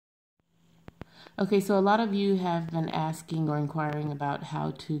Okay, so a lot of you have been asking or inquiring about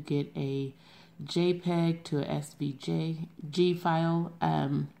how to get a JPEG to a SVG file,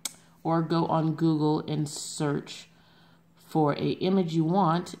 or go on Google and search for a image you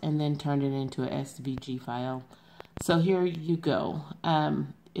want and then turn it into a SVG file. So here you go.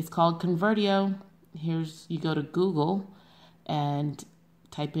 It's called Convertio. You go to Google and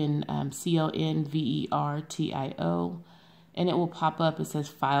type in CONVERTIO, and it will pop up. It says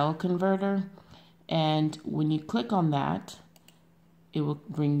File Converter. And when you click on that, it will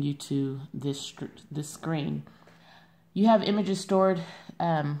bring you to this screen. You have images stored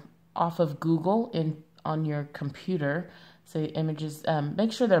off of Google on your computer. So images,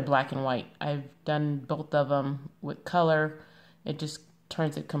 make sure they're black and white. I've done both of them with color. It just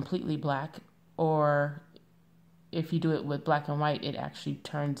turns it completely black. Or if you do it with black and white, it actually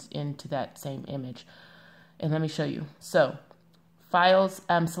turns into that same image. And let me show you. So files,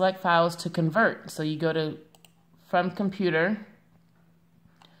 select files to convert. So you go to from computer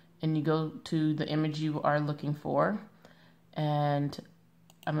and you go to the image you are looking for, and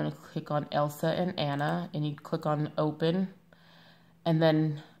I'm going to click on Elsa and Anna, and you click on open, and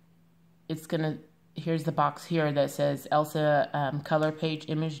then it's going to, here's the box here that says Elsa color page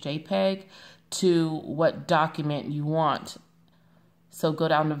image JPEG to what document you want. So go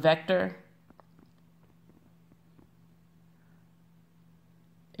down to vector,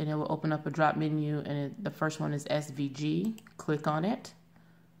 and it will open up a drop menu, and the first one is SVG. Click on it,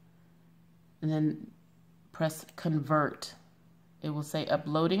 and then press convert. It will say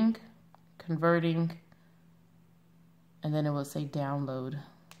uploading, converting, and then it will say download.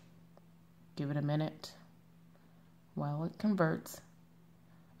 Give it a minute while it converts.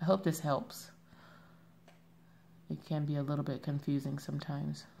 I hope this helps. It can be a little bit confusing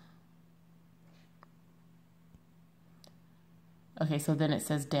sometimes. Okay, so then it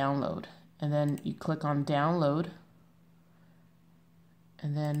says download, and then you click on download,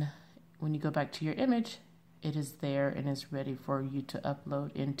 and then when you go back to your image, it is there and is ready for you to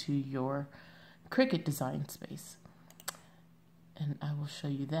upload into your Cricut design space. And I will show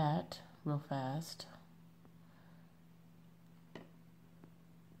you that real fast.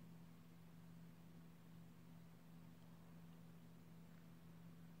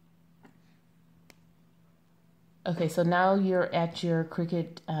 Okay, so now you're at your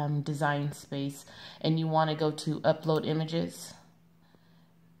Cricut design space, and you want to go to upload images.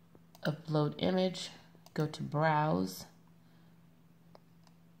 Upload image, go to browse.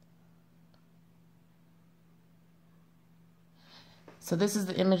 So this is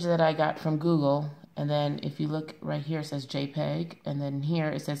the image that I got from Google, and then if you look right here, it says JPEG, and then here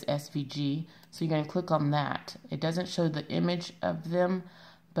it says SVG. So you're going to click on that. It doesn't show the image of them,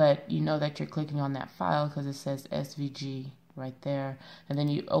 but you know that you're clicking on that file because it says SVG right there. And then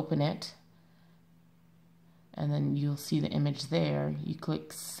you open it, and then you'll see the image there. You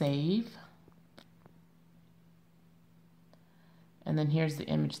click save, and then here's the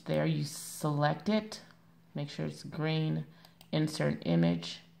image there. You select it, make sure it's green, insert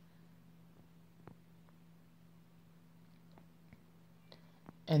image,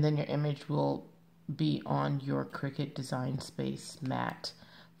 and then your image will be on your Cricut design space mat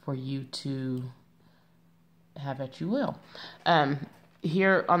for you to have at your will.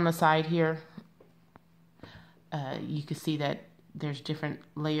 Here on the side here, you can see that there's different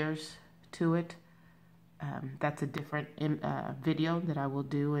layers to it. That's a different video that I will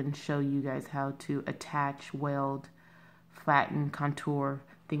do and show you guys how to attach, weld, flatten, contour,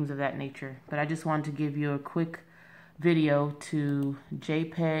 things of that nature. But I just wanted to give you a quick video to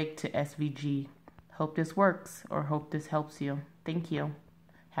JPEG to SVG. Hope this works, or hope this helps you. Thank you.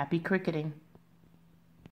 Happy cricketing.